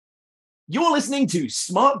You're listening to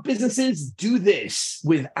Smart Businesses Do This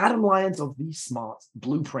with Adam Lyons of the Smart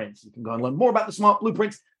Blueprint. You can go and learn more about the Smart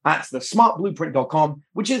Blueprint at thesmartblueprint.com,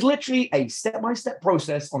 which is literally a step-by-step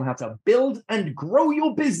process on how to build and grow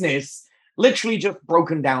your business, literally just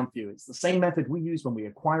broken down for you. It's the same method we use when we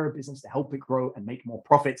acquire a business to help it grow and make more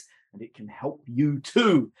profits, and it can help you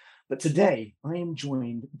too. But today, I am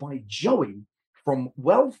joined by Joey from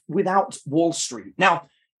Wealth Without Wall Street. Now,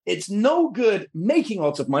 it's no good making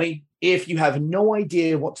lots of money if you have no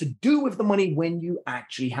idea what to do with the money when you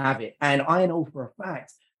actually have it. And I know for a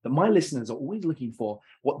fact that my listeners are always looking for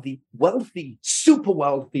what the wealthy, super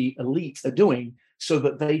wealthy elite are doing so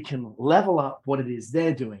that they can level up what it is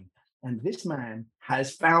they're doing. And this man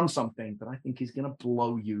has found something that I think is going to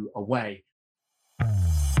blow you away.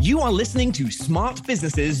 You are listening to Smart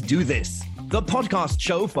Businesses Do This, the podcast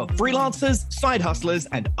show for freelancers, side hustlers,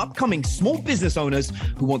 and upcoming small business owners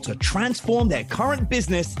who want to transform their current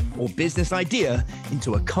business or business idea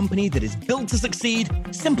into a company that is built to succeed,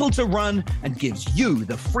 simple to run, and gives you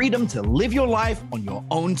the freedom to live your life on your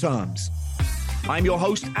own terms. I'm your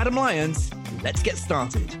host, Adam Lyons. Let's get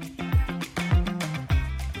started.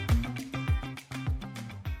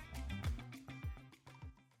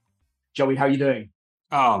 Joey, how are you doing?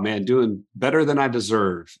 Oh man, doing better than I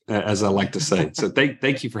deserve, as I like to say. So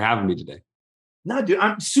thank you for having me today. No, dude,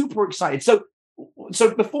 I'm super excited. So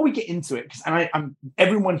before we get into it, because I'm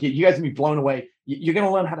everyone here, you guys are gonna be blown away. You're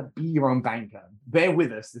gonna learn how to be your own banker. Bear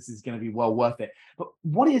with us. This is gonna be well worth it. But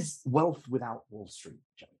what is Wealth Without Wall Street,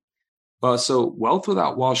 Joey? So Wealth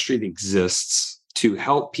Without Wall Street exists to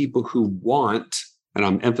help people who want, and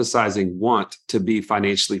I'm emphasizing want, to be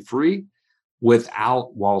financially free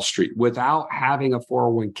without Wall Street, without having a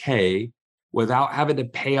 401k, without having to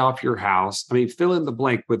pay off your house. I mean, fill in the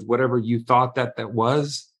blank with whatever you thought that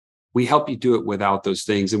was. We help you do it without those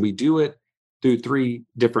things. And we do it through three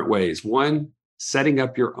different ways. One, setting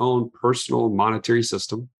up your own personal monetary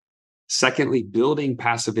system. Secondly, building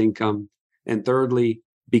passive income. And thirdly,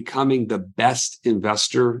 becoming the best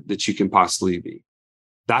investor that you can possibly be.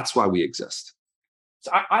 That's why we exist. So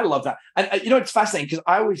I love that. And it's fascinating because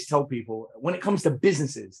I always tell people when it comes to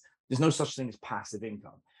businesses, there's no such thing as passive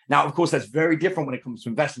income. Now, of course, that's very different when it comes to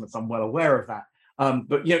investments. I'm well aware of that.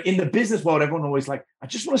 But in the business world, everyone always like, I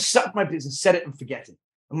just want to set up my business, set it and forget it.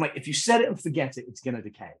 I'm like, if you set it and forget it, it's going to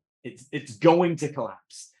decay. It's going to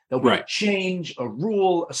collapse. There'll be a change, a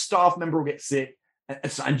rule, a staff member will get sick,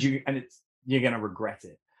 and you're going to regret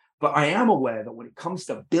it. But I am aware that when it comes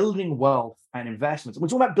to building wealth and investments, we're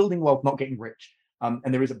talking about building wealth, not getting rich.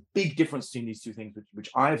 And there is a big difference between these two things,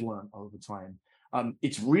 which I've learned over time.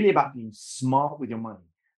 It's really about being smart with your money.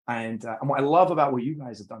 And what I love about what you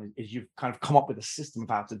guys have done is you've kind of come up with a system of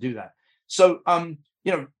how to do that. So,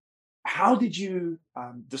 how did you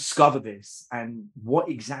discover this and what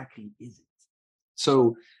exactly is it?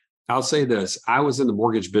 So I'll say this. I was in the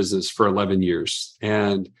mortgage business for 11 years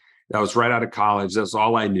and I was right out of college. That's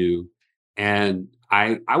all I knew. And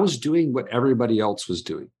I was doing what everybody else was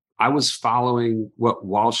doing. I was following what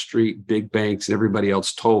Wall Street, big banks, and everybody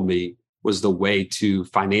else told me was the way to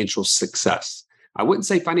financial success. I wouldn't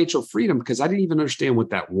say financial freedom because I didn't even understand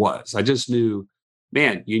what that was. I just knew,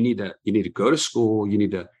 man, you need to go to school, you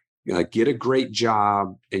need to get a great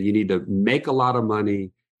job, and you need to make a lot of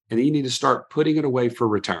money, and then you need to start putting it away for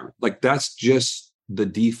retirement. Like that's just the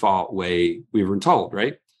default way we were told,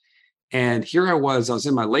 right? And here I was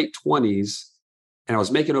in my late 20s. And I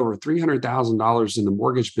was making over $300,000 in the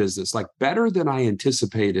mortgage business, like better than I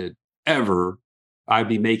anticipated ever I'd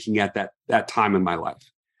be making at that time in my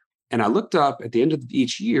life. And I looked up at the end of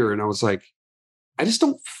each year and I was like, I just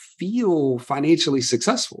don't feel financially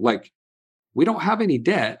successful. Like we don't have any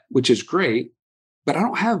debt, which is great, but I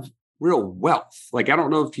don't have real wealth. Like, I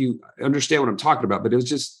don't know if you understand what I'm talking about, but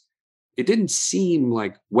it didn't seem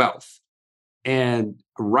like wealth. And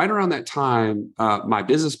right around that time, my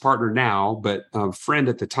business partner now, but a friend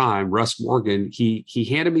at the time, Russ Morgan, he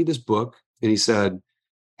handed me this book and he said,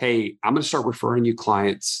 hey, I'm going to start referring you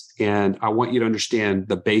clients and I want you to understand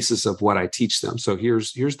the basis of what I teach them. So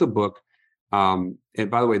here's the book. And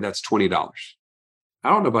by the way, that's $20. I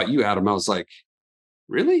don't know about you, Adam. I was like,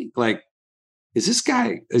 really? Like, is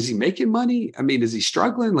he making money? I mean, is he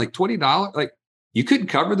struggling? Like $20? Like you couldn't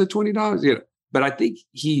cover the $20? But I think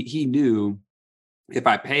he knew if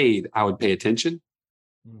I paid, I would pay attention.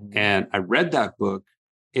 Mm-hmm. And I read that book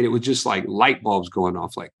and it was just like light bulbs going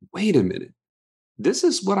off. Like, wait a minute, this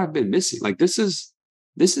is what I've been missing. Like, this is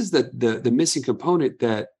the missing component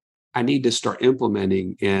that I need to start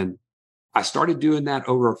implementing. And I started doing that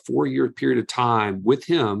over a 4-year period of time with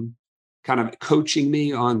him, kind of coaching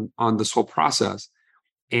me on this whole process.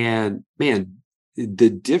 And man, the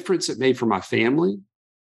difference it made for my family,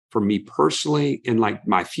 for me personally, and like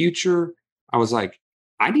my future, I was like,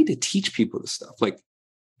 I need to teach people this stuff. Like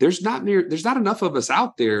there's not enough of us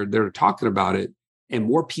out there that are talking about it, and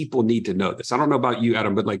more people need to know this. I don't know about you,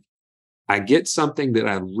 Adam, but like I get something that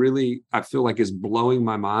I feel like is blowing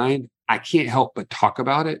my mind. I can't help but talk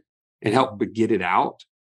about it and help but get it out.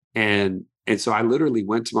 And so I literally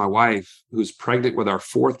went to my wife, who's pregnant with our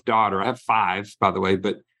fourth daughter. I have five, by the way,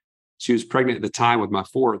 but she was pregnant at the time with my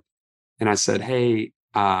fourth. And I said, hey,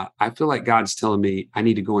 I feel like God's telling me I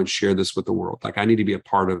need to go and share this with the world. Like I need to be a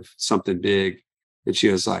part of something big. And she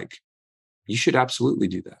was like, you should absolutely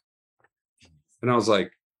do that. And I was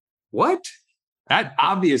like, what? That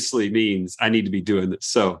obviously means I need to be doing this.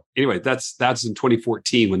 So anyway, that's in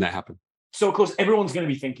 2014 when that happened. So of course, everyone's going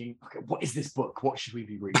to be thinking, okay, what is this book? What should we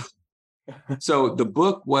be reading? So the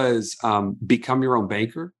book was Become Your Own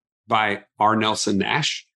Banker by R. Nelson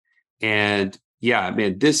Nash. And yeah,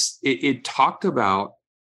 man, it talked about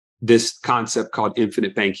this concept called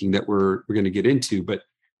infinite banking that we're going to get into. But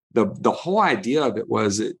the whole idea of it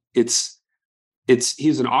was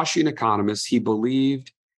he's an Austrian economist. He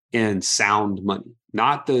believed in sound money,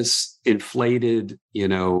 not this inflated,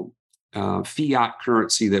 fiat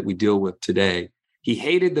currency that we deal with today. He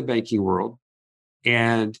hated the banking world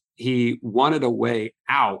and he wanted a way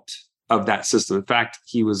out of that system. In fact,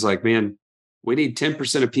 he was like, man, we need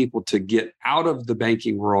 10% of people to get out of the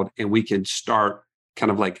banking world and we can start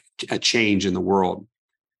kind of like a change in the world.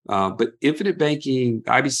 But infinite banking,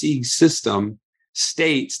 the IBC system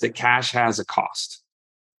states that cash has a cost,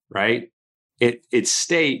 right? It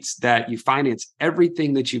states that you finance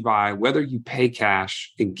everything that you buy, whether you pay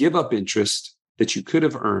cash and give up interest that you could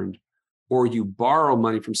have earned, or you borrow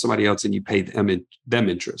money from somebody else and you pay them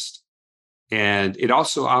interest. And it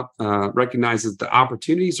also recognizes that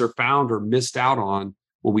opportunities are found or missed out on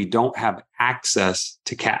when we don't have access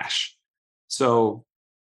to cash. So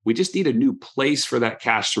we just need a new place for that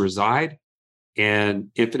cash to reside.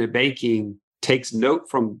 And infinite banking takes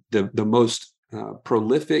note from the most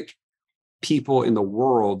prolific people in the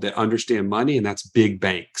world that understand money, and that's big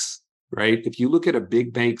banks, right? If you look at a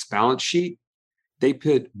big bank's balance sheet, they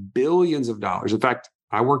put billions of dollars. In fact,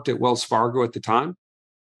 I worked at Wells Fargo at the time.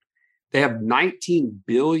 They have $19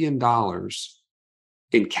 billion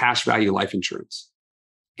in cash value life insurance.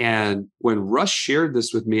 And when Russ shared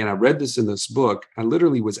this with me, and I read this in this book, I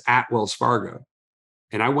literally was at Wells Fargo.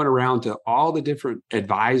 And I went around to all the different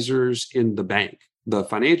advisors in the bank, the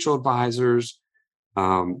financial advisors,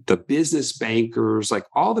 the business bankers, like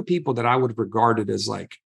all the people that I would have regarded as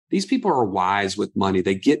like, these people are wise with money.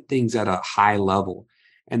 They get things at a high level.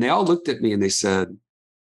 And they all looked at me and they said,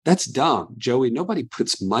 that's dumb, Joey. Nobody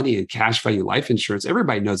puts money in cash value life insurance.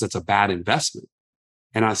 Everybody knows that's a bad investment.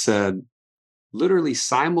 And I said, literally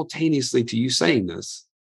simultaneously to you saying this,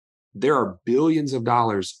 there are billions of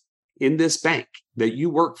dollars in this bank that you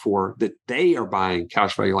work for that they are buying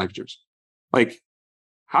cash value life insurance. Like,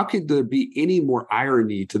 how could there be any more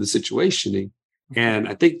irony to the situation? And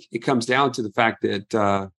I think it comes down to the fact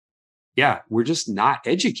that, we're just not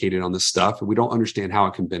educated on this stuff and we don't understand how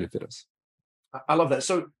it can benefit us. I love that.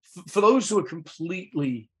 So for those who are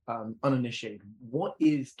completely uninitiated, what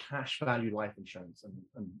is cash value life insurance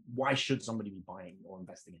and why should somebody be buying or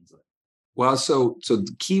investing into it? Well, so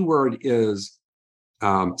the key word is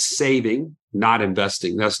saving, not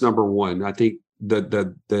investing. That's number one. I think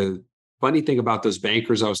the funny thing about those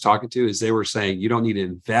bankers I was talking to is they were saying, you don't need to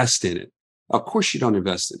invest in it. Of course you don't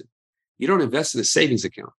invest in it. You don't invest in a savings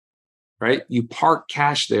account, right? You park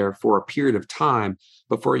cash there for a period of time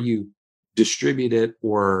before you distribute it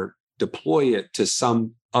or deploy it to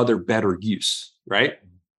some other better use, right?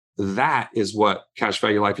 That is what cash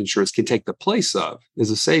value life insurance can take the place of,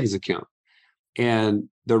 is a savings account. And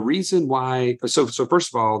the reason why, so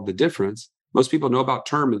first of all, the difference, most people know about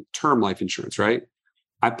term life insurance, right?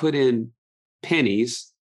 I put in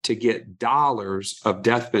pennies to get dollars of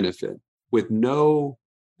death benefit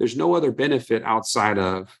there's no other benefit outside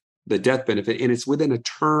of the death benefit. And it's within a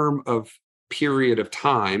term of period of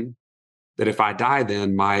time that if I die,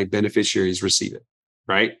 then my beneficiaries receive it,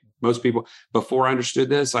 right? Most people, before I understood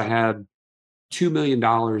this, I had $2 million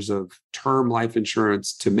of term life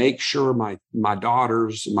insurance to make sure my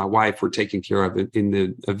daughters and my wife were taken care of in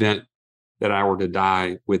the event that I were to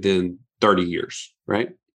die within 30 years,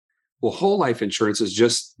 right? Well, whole life insurance is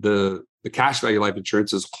just the cash value life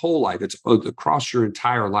insurance is whole life. It's across your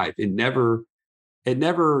entire life. It never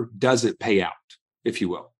doesn't pay out, if you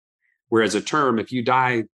will. Whereas a term, if you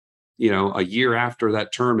die, a year after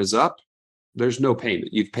that term is up, there's no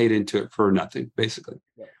payment. You've paid into it for nothing, basically.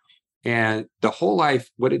 Yeah. And the whole life,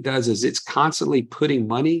 what it does is it's constantly putting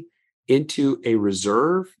money into a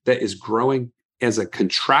reserve that is growing as a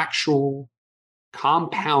contractual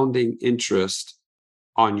compounding interest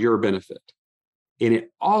on your benefit. And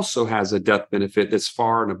it also has a death benefit that's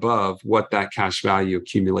far and above what that cash value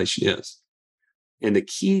accumulation is. And the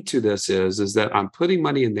key to this is that I'm putting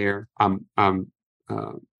money in there. I'm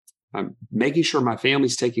making sure my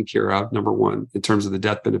family's taken care of, number one, in terms of the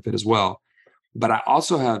death benefit as well. But I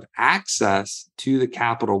also have access to the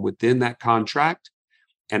capital within that contract,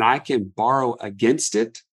 and I can borrow against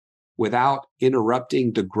it without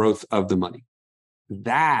interrupting the growth of the money.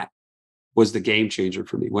 That was the game changer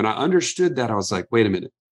for me. When I understood that, I was like, wait a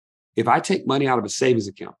minute. If I take money out of a savings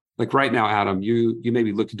account, like right now, Adam, you may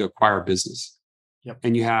be looking to acquire a business. Yep.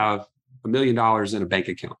 And you have $1 million in a bank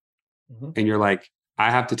account. Mm-hmm. And you're like,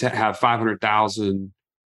 I have to have 500,000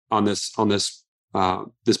 on this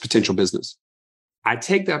potential business. I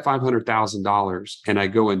take that $500,000 and I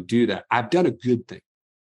go and do that. I've done a good thing,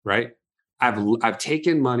 right? I've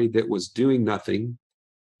taken money that was doing nothing,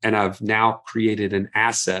 and I've now created an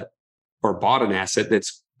asset or bought an asset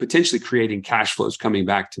that's potentially creating cash flows coming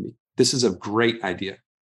back to me. This is a great idea.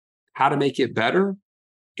 How to make it better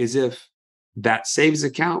is if that savings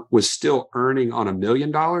account was still earning on $1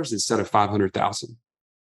 million instead of 500,000.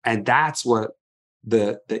 And that's what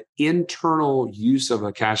the internal use of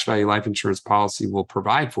a cash value life insurance policy will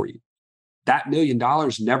provide for you. That $1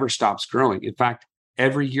 million never stops growing. In fact,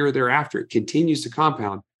 every year thereafter, it continues to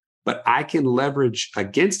compound, but I can leverage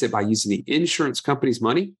against it by using the insurance company's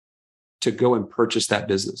money to go and purchase that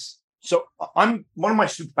business. So I'm one of my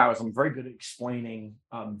superpowers. I'm very good at explaining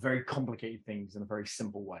very complicated things in a very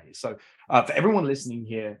simple way. So for everyone listening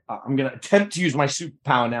here, I'm going to attempt to use my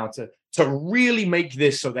superpower now to really make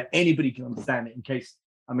this so that anybody can understand it. In case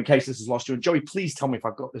this has lost you. And Joey, please tell me if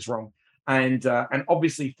I've got this wrong. And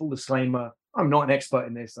obviously, full disclaimer, I'm not an expert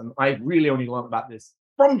in this, and I really only learned about this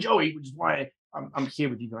from Joey, which is why I'm here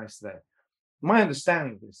with you guys today. My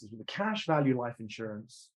understanding of this is with a cash value life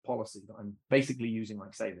insurance policy that I'm basically using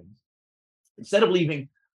like savings. Instead of leaving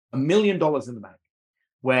 $1 million in the bank,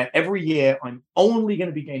 where every year I'm only going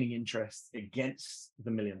to be gaining interest against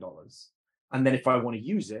the $1 million. And then if I want to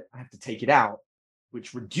use it, I have to take it out,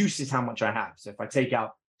 which reduces how much I have. So if I take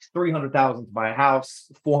out 300,000 to buy a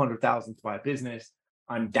house, 400,000 to buy a business,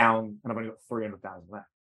 I'm down and I've only got 300,000 left.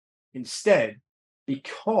 Instead,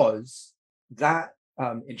 because that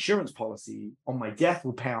insurance policy on my death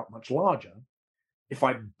will pay out much larger, if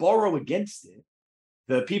I borrow against it,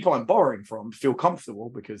 the people I'm borrowing from feel comfortable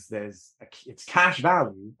because it's cash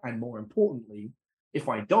value. And more importantly, if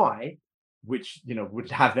I die, which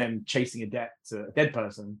would have them chasing a debt to a dead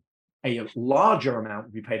person, a larger amount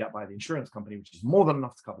would be paid out by the insurance company, which is more than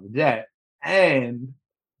enough to cover the debt and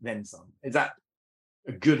then some. Is that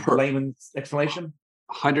a good layman's explanation?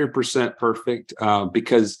 100% perfect.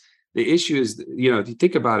 Because the issue is, if you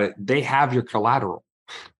think about it, they have your collateral.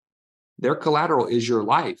 Their collateral is your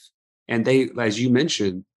life. And they, as you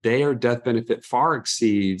mentioned, their death benefit far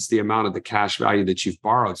exceeds the amount of the cash value that you've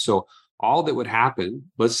borrowed. So all that would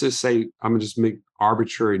happen, let's just say, I'm going to just make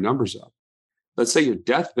arbitrary numbers up. Let's say your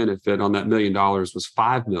death benefit on that $1 million was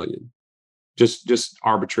 5 million, just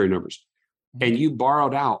arbitrary numbers. And you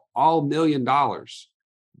borrowed out all $1 million.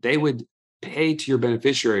 They would pay to your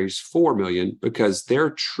beneficiaries 4 million because their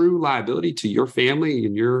true liability to your family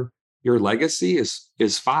and your legacy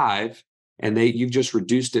is 5. And you've just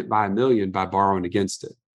reduced it by 1 million by borrowing against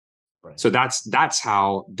it. Right. So that's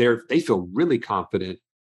how they feel really confident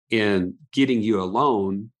in getting you a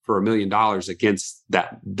loan for $1 million against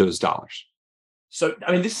those dollars. So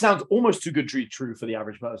I mean, this sounds almost too good to be true for the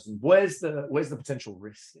average person. Where's the potential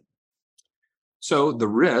risk? So the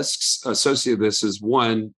risks associated with this is,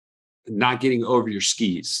 one, not getting over your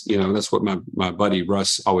skis. That's what my buddy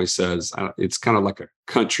Russ always says. It's kind of like a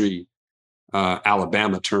country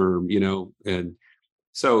Alabama term, and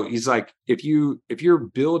so he's like, if you're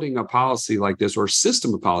building a policy like this or a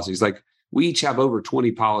system of policies, like we each have over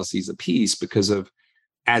 20 policies a piece, because of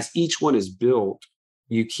as each one is built,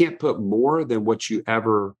 you can't put more than what you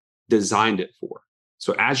ever designed it for.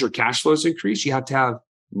 So as your cash flows increase, you have to have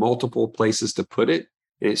multiple places to put it,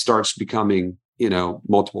 and it starts becoming,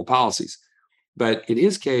 multiple policies. But in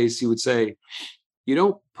his case, he would say, you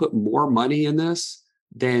don't put more money in this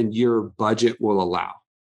than your budget will allow,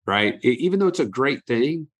 right? Even though it's a great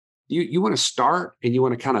thing, you want to start and you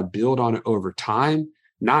want to kind of build on it over time,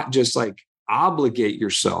 not just like obligate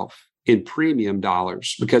yourself in premium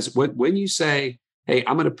dollars. Because when you say, hey,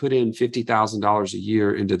 I'm going to put in $50,000 a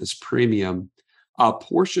year into this premium, a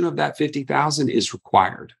portion of that $50,000 is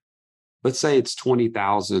required. Let's say it's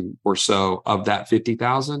 20,000 or so of that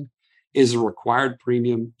 50,000 is a required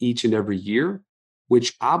premium each and every year.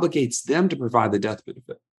 which obligates them to provide the death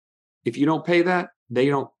benefit. If you don't pay that, they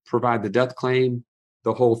don't provide the death claim,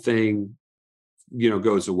 the whole thing,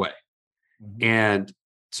 goes away. Mm-hmm. And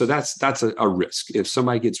so that's a risk. If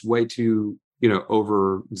somebody gets way too,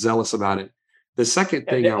 overzealous about it. The second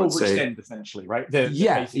thing I would say, overextend essentially, right?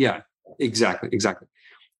 Yeah, exactly.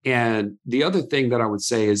 And the other thing that I would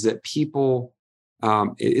say is that people,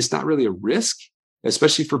 it's not really a risk,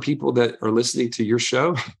 especially for people that are listening to your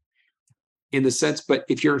show in the sense, but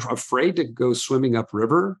if you're afraid to go swimming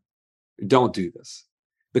upriver, don't do this.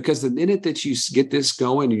 Because the minute that you get this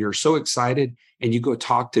going and you're so excited and you go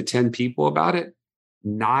talk to 10 people about it,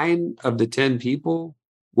 9 of the 10 people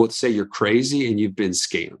will say you're crazy and you've been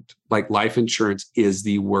scammed. Like life insurance is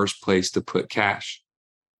the worst place to put cash.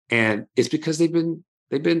 And it's because they've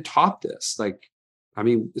been taught this. Like, I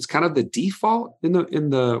mean, it's kind of the default in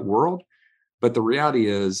the world. But the reality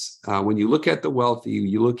is, when you look at the wealthy,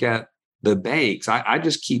 you look at the banks, I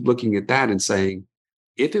just keep looking at that and saying,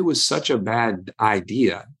 if it was such a bad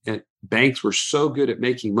idea and banks were so good at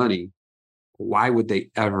making money, why would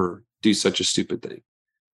they ever do such a stupid thing?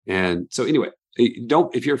 And so anyway,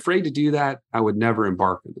 if you're afraid to do that, I would never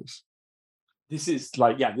embark on this. This is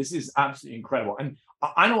absolutely incredible. And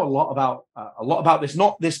I know a lot about this,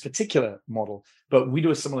 not this particular model, but we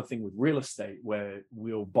do a similar thing with real estate where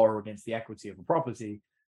we'll borrow against the equity of a property,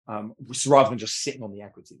 rather than just sitting on the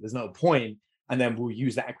equity. There's no point. And then we'll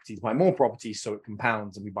use that equity to buy more properties, so it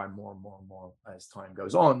compounds and we buy more and more and more as time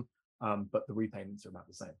goes on. But the repayments are about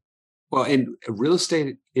the same. Well, and real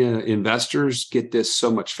estate investors get this so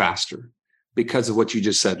much faster because of what you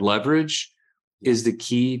just said. Leverage is the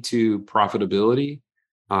key to profitability.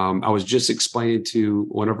 I was just explaining to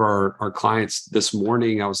one of our clients this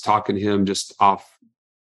morning. I was talking to him just off,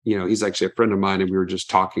 he's actually a friend of mine, and we were just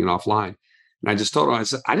talking offline. And I just told him, I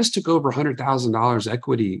said, I just took over $100,000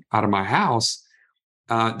 equity out of my house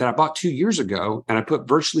that I bought 2 years ago, and I put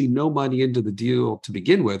virtually no money into the deal to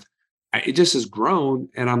begin with. It just has grown.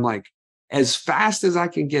 And I'm like, as fast as I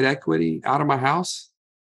can get equity out of my house,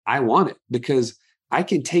 I want it, because I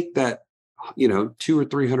can take that, $200 or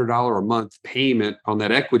 $300 a month payment on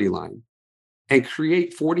that equity line and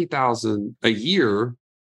create $40,000 a year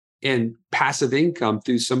in passive income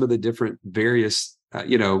through some of the different various,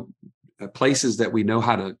 places that we know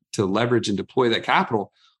how to leverage and deploy that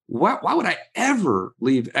capital. Why would I ever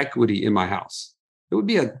leave equity in my house? It would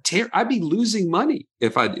be I'd be losing money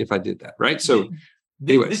if I did that, right? So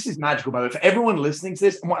this is magical, by the way. For everyone listening to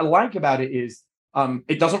this, and what I like about it is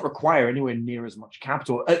it doesn't require anywhere near as much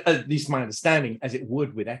capital, at least my understanding, as it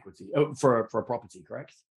would with equity for a property,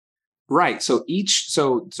 correct? Right. So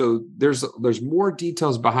there's more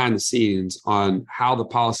details behind the scenes on how the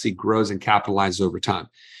policy grows and capitalizes over time.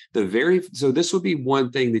 So this would be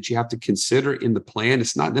one thing that you have to consider in the plan.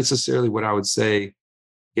 It's not necessarily what I would say,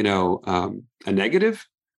 a negative,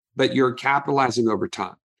 but you're capitalizing over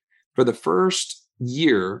time. For the first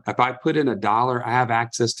year, if I put in $1, I have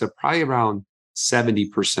access to probably around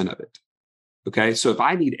 70% of it. Okay. So if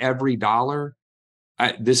I need every dollar,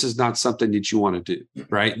 this is not something that you want to do,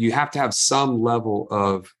 right? You have to have some level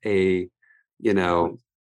of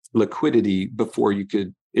liquidity before you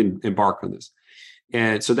could embark on this.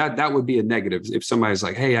 And so that would be a negative. If somebody's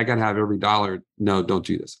like, hey, I got to have every dollar. No, don't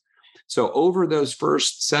do this. So over those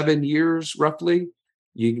first 7 years, roughly,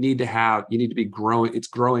 you need to be growing. It's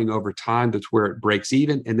growing over time. That's where it breaks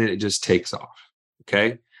even. And then it just takes off.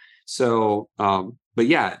 Okay. So, but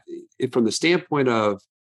yeah, from the standpoint of,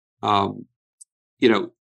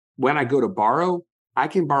 when I go to borrow, I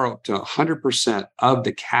can borrow up to 100% of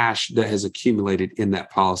the cash that has accumulated in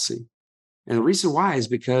that policy. And the reason why is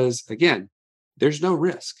because, again, there's no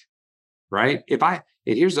risk, right? And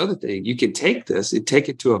here's the other thing, you can take this and take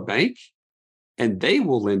it to a bank and they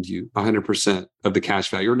will lend you 100% of the cash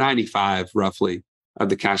value, or 95 roughly of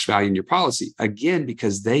the cash value in your policy. Again,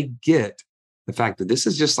 because they get the fact that this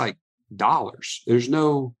is just like dollars. There's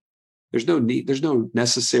no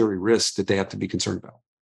necessary risk that they have to be concerned about.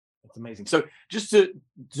 That's amazing. So just to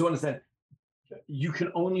understand, you can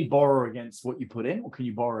only borrow against what you put in, or can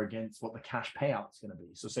you borrow against what the cash payout is going to be?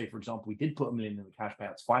 So say, for example, we did put $1 million in, the cash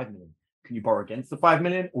payout's $5 million. Can you borrow against the $5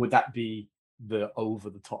 million, or would that be the over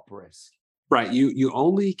the top risk? Right. You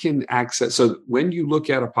only can access. So when you look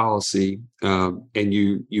at a policy and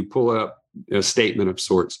you pull up a statement of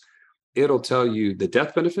sorts, it'll tell you the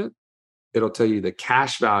death benefit. It'll tell you the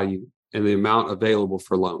cash value, and the amount available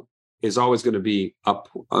for loan is always going to be up,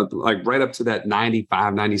 like right up to that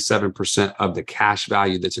 95, 97% of the cash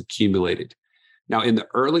value that's accumulated. Now, in the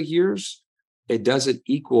early years, it doesn't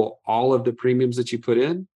equal all of the premiums that you put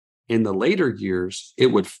in. In the later years, it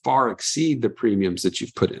would far exceed the premiums that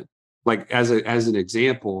you've put in. like as an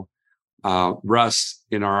example, Russ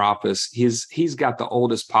in our office, he's got the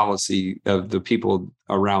oldest policy of the people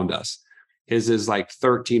around us. His is like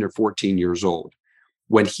 13 or 14 years old.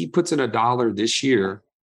 When he puts in $1 this year,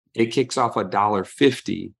 it kicks off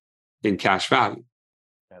 $1.50 in cash value.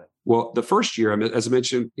 Well, the first year, as I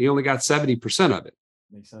mentioned, he only got 70% of it.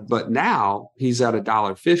 Makes sense. But now he's at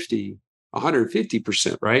 $1.50,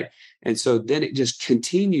 150%, right? And so then it just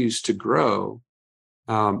continues to grow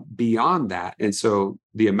beyond that. And so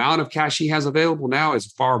the amount of cash he has available now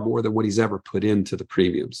is far more than what he's ever put into the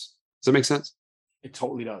premiums. Does that make sense? It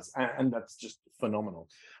totally does. And that's just phenomenal.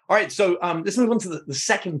 All right. So let's move on to the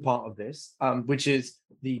second part of this, which is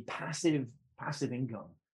the passive income.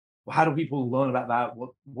 Well, how do people learn about that?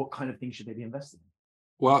 What kind of things should they be investing in?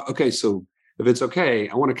 Well, okay. So if it's okay,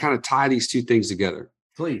 I want to kind of tie these two things together.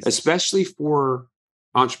 Please. Especially for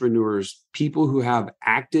entrepreneurs, people who have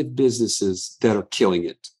active businesses that are killing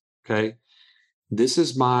it. Okay. This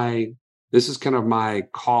is kind of my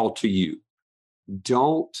call to you.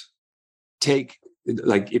 Don't take,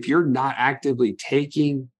 like, if you're not actively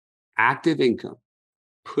taking active income,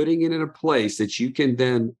 putting it in a place that you can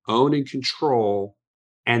then own and control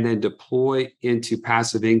and then deploy into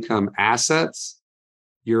passive income assets,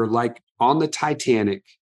 you're like on the Titanic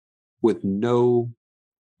with no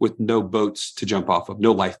boats to jump off of,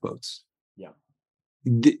 no lifeboats. Yeah.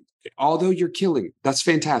 Although you're killing it, that's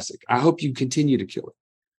fantastic. I hope you continue to kill it.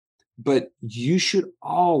 But you should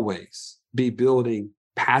always be building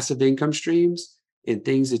passive income streams in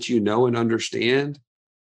things that you know and understand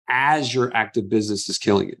as your active business is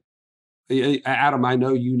killing it. Adam, I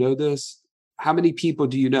know you know this. How many people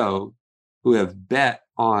do you know who have bet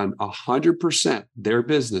on 100% their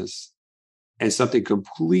business and something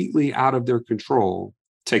completely out of their control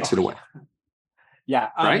takes it away? Yeah.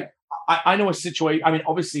 Right. I know a situation. I mean,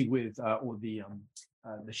 obviously, with all the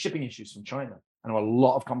shipping issues from China, I know a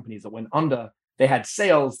lot of companies that went under. They had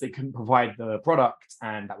sales, they couldn't provide the product,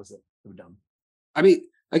 and that was it. They were done. I mean,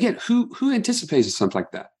 again, who anticipates something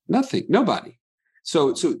like that? Nothing. Nobody.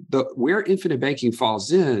 So where infinite banking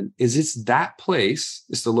falls in is it's that place,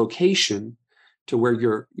 it's the location to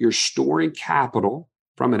where you're storing capital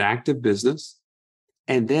from an active business,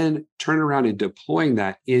 and then turn around and deploying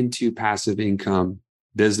that into passive income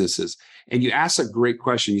businesses. And you asked a great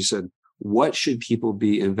question. You said, what should people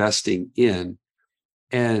be investing in?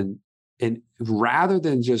 And rather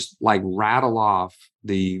than just like rattle off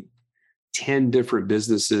the 10 different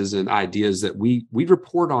businesses and ideas that we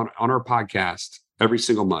report on our podcast every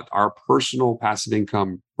single month, our personal passive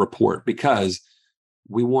income report, because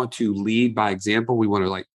we want to lead by example. We want to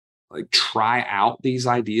like try out these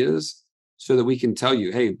ideas so that we can tell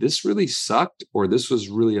you, hey, this really sucked, or this was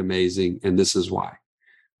really amazing, and this is why.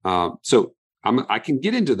 So I can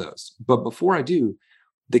get into those. But before I do,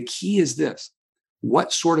 the key is this.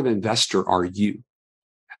 What sort of investor are you?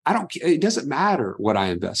 It doesn't matter what I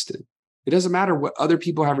invest in. It doesn't matter what other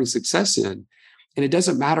people are having success in. And it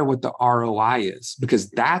doesn't matter what the ROI is, because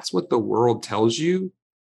that's what the world tells you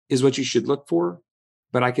is what you should look for.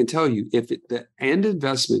 But I can tell you, if the end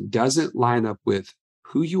investment doesn't line up with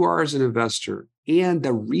who you are as an investor and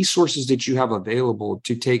the resources that you have available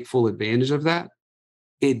to take full advantage of that,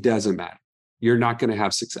 it doesn't matter. You're not going to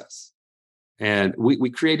have success. And we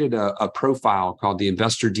created a profile called the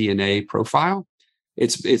Investor DNA profile.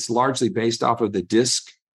 It's largely based off of the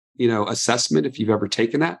DISC, assessment, if you've ever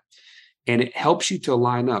taken that. And it helps you to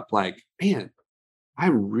line up like, man,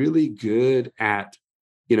 I'm really good at,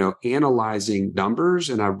 analyzing numbers,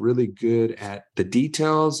 and I'm really good at the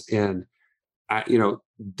details. And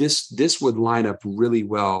this would line up really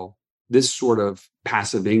well. This sort of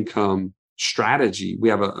passive income strategy. We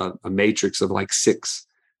have a matrix of like 6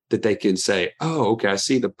 that they can say, oh, okay, I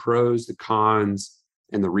see the pros, the cons,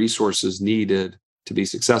 and the resources needed to be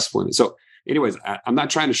successful in it. So anyways, I'm not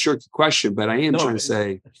trying to shirk the question, but I am trying to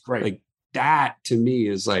say, like, that to me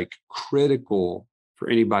is like critical for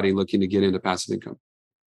anybody looking to get into passive income.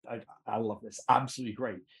 I love this. Absolutely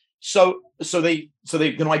great. So they're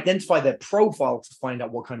going to identify their profile to find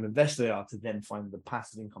out what kind of investor they are, to then find the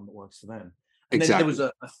passive income that works for them. And then there was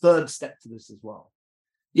a third step to this as well.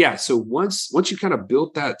 Yeah. So once you kind of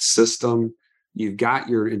built that system, you've got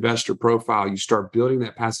your investor profile, you start building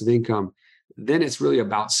that passive income, then it's really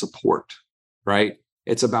about support, right?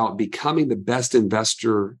 It's about becoming the best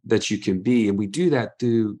investor that you can be. And we do that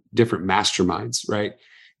through different masterminds, right?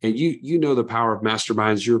 And you know the power of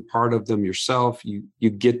masterminds. You're part of them yourself. You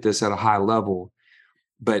get this at a high level.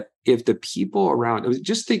 But if the people around,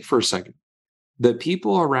 just think for a second, the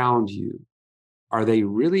people around you, are they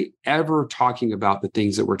really ever talking about the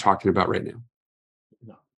things that we're talking about right now?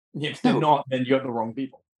 No. If they're not, then you have the wrong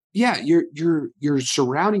people. Yeah, you're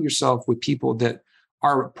surrounding yourself with people that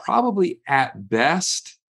are probably at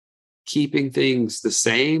best keeping things the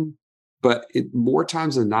same, but more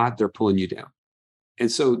times than not, they're pulling you down.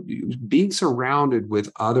 And so being surrounded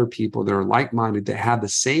with other people that are like-minded, that have the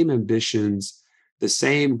same ambitions, the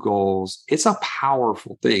same goals, it's a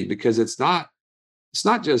powerful thing because it's not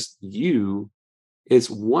just you, it's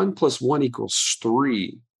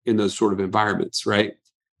 1+1=3 in those sort of environments, right?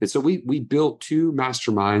 And so we built two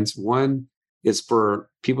masterminds. One is for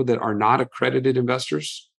people that are not accredited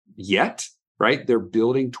investors yet, right? They're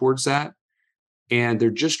building towards that. And they're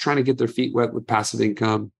just trying to get their feet wet with passive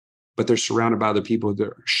income, but they're surrounded by other people that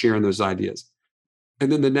are sharing those ideas.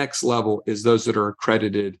 And then the next level is those that are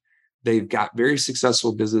accredited. They've got very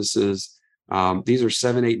successful businesses. These are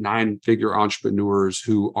 7, 8, 9-figure entrepreneurs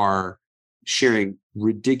who are sharing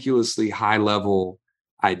ridiculously high level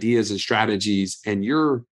ideas and strategies. And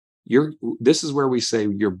this is where we say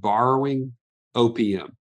you're borrowing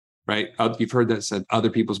OPM, right? You've heard that said, other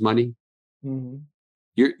people's money. Mm-hmm.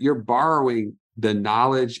 You're borrowing the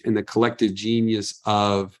knowledge and the collective genius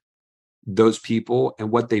of those people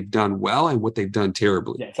and what they've done well and what they've done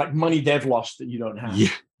terribly. Yeah, it's like money they've lost that you don't have.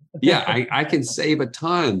 Yeah, I can save a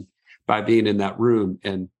ton by being in that room.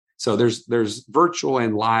 And so there's virtual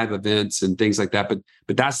and live events and things like that.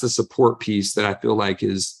 But that's the support piece that I feel like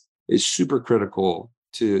is super critical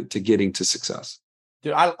to getting to success.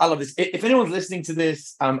 Dude, I love this. If anyone's listening to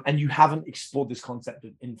this and you haven't explored this concept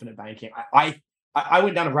of infinite banking, I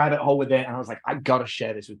went down a rabbit hole with it and I was like, I got to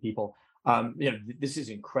share this with people. This is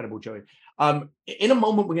incredible, Joey. In a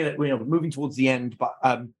moment, we're moving towards the end, but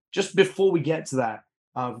just before we get to that,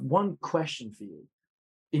 one question for you.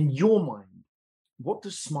 In your mind, what do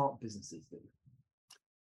smart businesses do?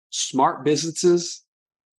 Smart businesses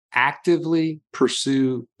actively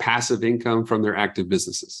pursue passive income from their active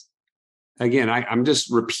businesses. Again, I'm just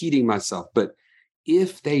repeating myself, but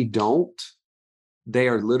if they don't, they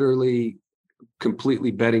are literally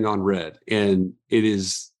completely betting on red. And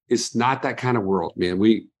it's not that kind of world, man.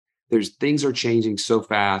 Things are changing so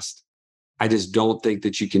fast. I just don't think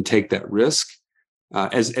that you can take that risk.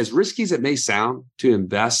 As risky as it may sound to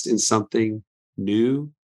invest in something new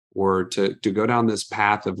or to go down this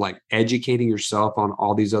path of like educating yourself on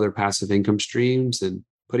all these other passive income streams and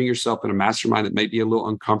putting yourself in a mastermind that may be a little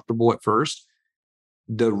uncomfortable at first,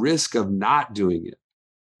 the risk of not doing it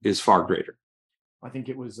is far greater. I think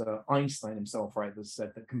it was Einstein himself, right, that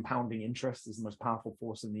said that compounding interest is the most powerful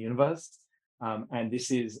force in the universe. And this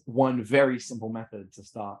is one very simple method to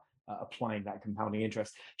start applying that compounding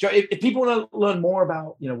interest. Joe, if people want to learn more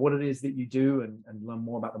about what it is that you do and learn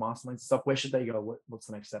more about the mastermind stuff, where should they go? What's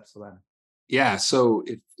the next steps for them? Yeah, so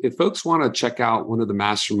if folks want to check out one of the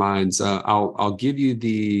masterminds, I'll give you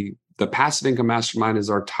the passive income mastermind is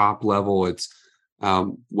our top level. It's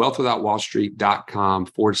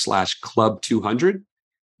wealthwithoutwallstreet.com/club 200.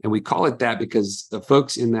 And we call it that because the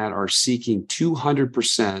folks in that are seeking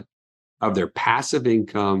 200% of their passive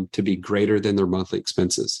income to be greater than their monthly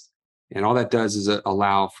expenses. And all that does is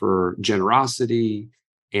allow for generosity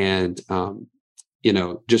and,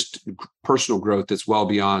 just personal growth that's well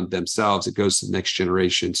beyond themselves. It goes to the next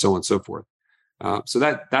generation, so on and so forth. So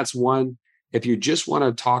that's one. If you just want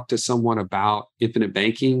to talk to someone about infinite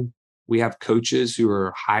banking, we have coaches who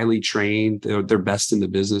are highly trained. They're best in the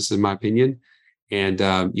business, in my opinion. And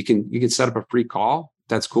you can set up a free call.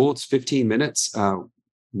 That's cool. It's 15 minutes.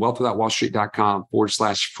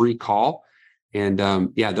 wealthwithoutwallstreet.com/free call. And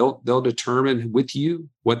they'll determine with you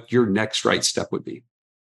what your next right step would be.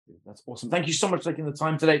 That's awesome. Thank you so much for taking the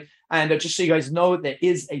time today. And just so you guys know, there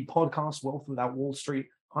is a podcast, Wealth Without Wall Street,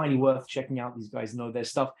 highly worth checking out. These guys know their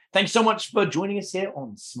stuff. Thanks so much for joining us here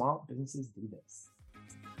on Smart Businesses Do This.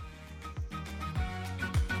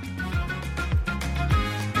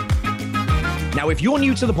 Now, if you're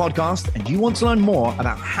new to the podcast and you want to learn more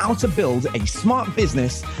about how to build a smart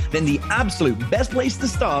business, then the absolute best place to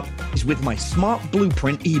start is with my Smart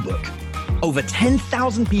Blueprint ebook. Over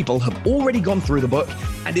 10,000 people have already gone through the book,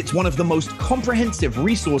 and it's one of the most comprehensive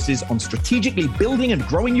resources on strategically building and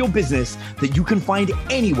growing your business that you can find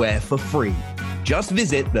anywhere for free. Just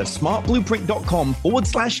visit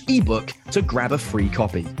thesmartblueprint.com/ebook to grab a free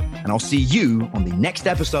copy. And I'll see you on the next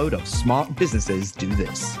episode of Smart Businesses Do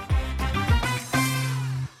This.